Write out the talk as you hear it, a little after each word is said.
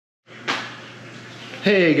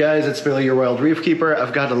Hey guys, it's Billy, your WildReefKeeper.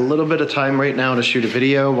 I've got a little bit of time right now to shoot a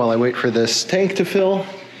video while I wait for this tank to fill.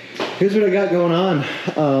 Here's what I got going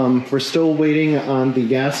on. We're still waiting on the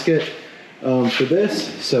gasket for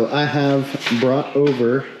this. So I have brought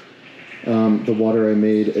over the water I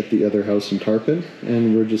made at the other house in Tarpon,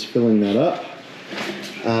 and we're just filling that up.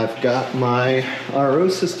 I've got my RO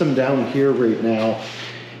system down here right now,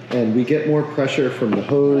 and we get more pressure from the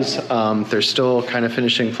hose. They're still kind of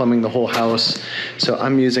finishing plumbing the whole house, so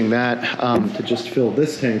I'm using that to just fill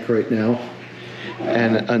this tank right now,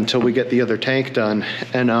 and until we get the other tank done.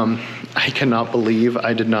 And I cannot believe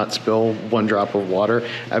I did not spill one drop of water.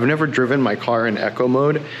 I've never driven my car in eco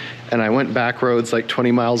mode, and I went back roads like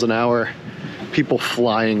 20 miles an hour. People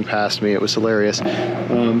flying past me. It was hilarious.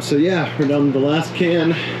 So yeah, we're done with the last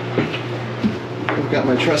can. I've got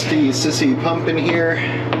my trusty sissy pump in here,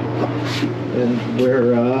 and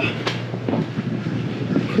we're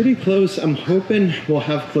pretty close. I'm hoping we'll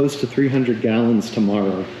have close to 300 gallons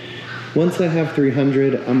tomorrow. Once I have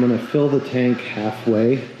 300, I'm gonna fill the tank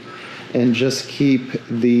halfway and just keep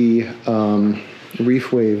the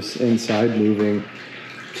reef waves inside moving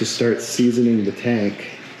to start seasoning the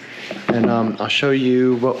tank. And I'll show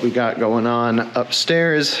you what we got going on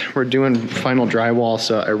upstairs. We're doing final drywall,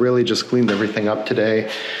 so I really just cleaned everything up today.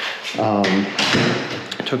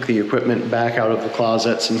 Took the equipment back out of the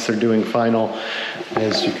closet since they're doing final.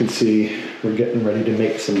 As you can see, we're getting ready to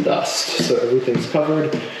make some dust. So everything's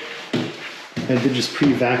covered. I did just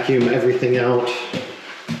pre-vacuum everything out.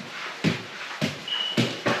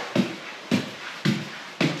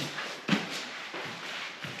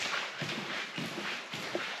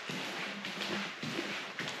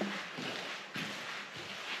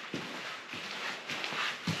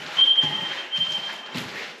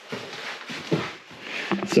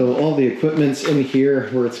 So all the equipment's in here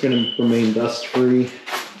where it's going to remain dust free.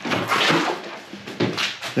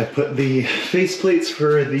 I put the faceplates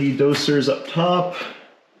for the dosers up top.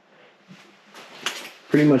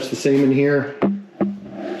 Pretty much the same in here.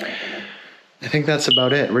 I think that's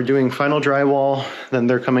about it. We're doing final drywall, then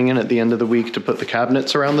they're coming in at the end of the week to put the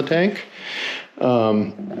cabinets around the tank.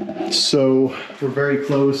 So we're very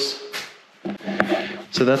close.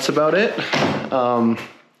 So that's about it.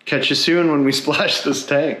 Catch you soon when we splash this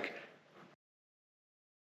tank.